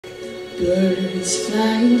birds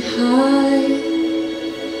flying high.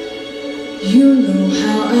 You know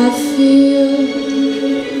how I feel.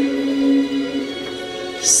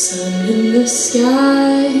 Sun in the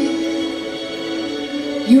sky.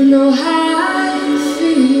 You know how I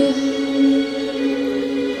feel.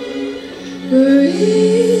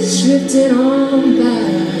 Breeze drifting on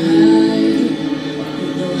by. You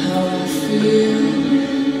know how I feel.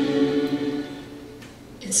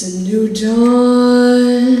 It's a new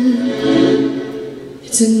dawn.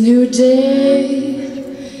 It's a new day.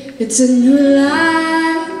 It's a new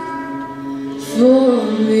life for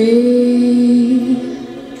me.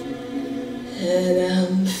 And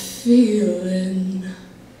I'm feeling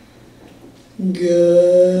good.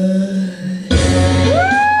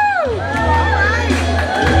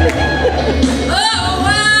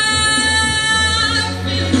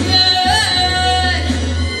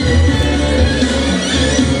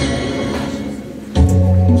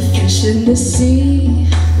 In the sea,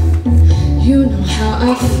 you know how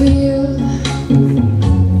I feel.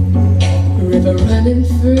 River running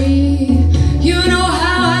free, you know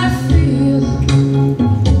how I feel.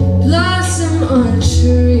 Blossom on a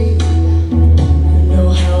tree, you know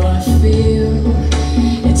how I feel.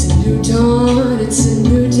 It's a new dawn, it's a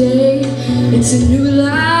new day, it's a new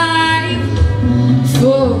life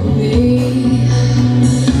for me.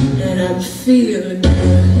 And I'm feeling good.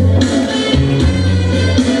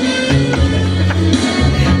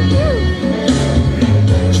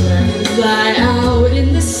 Fly out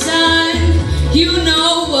in the sun, you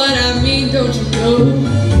know what I mean, don't you know?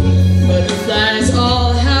 Butterflies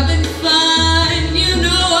all having fun, you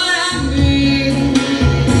know what I mean.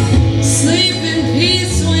 Sleep in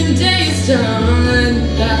peace when day's done,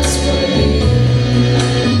 that's what I mean.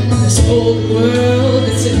 This old world,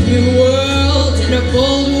 it's a new world, in a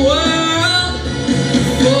bold world.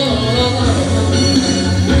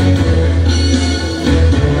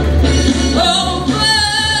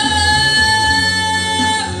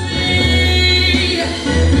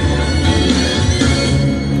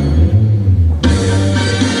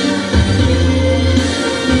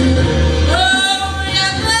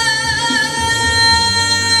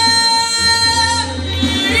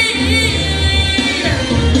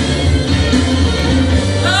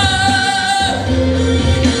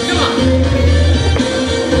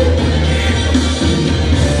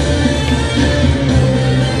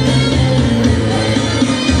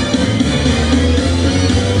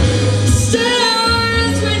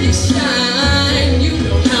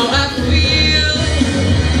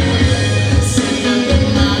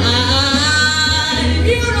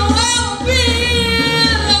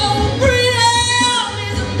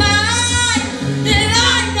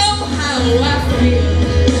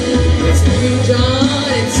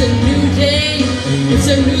 It's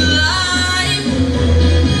a new life.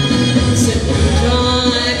 It's a new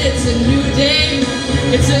dawn. It's a new day.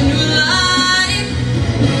 It's a new life.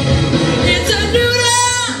 It's a new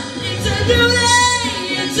dawn. It's a new day.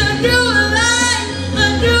 It's a new life. A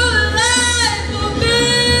new life for me.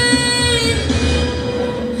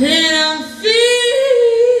 And I'm feeling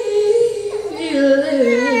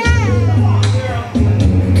good.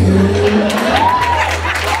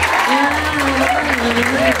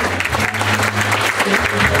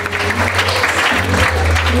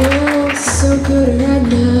 Oh, so good right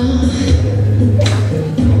now.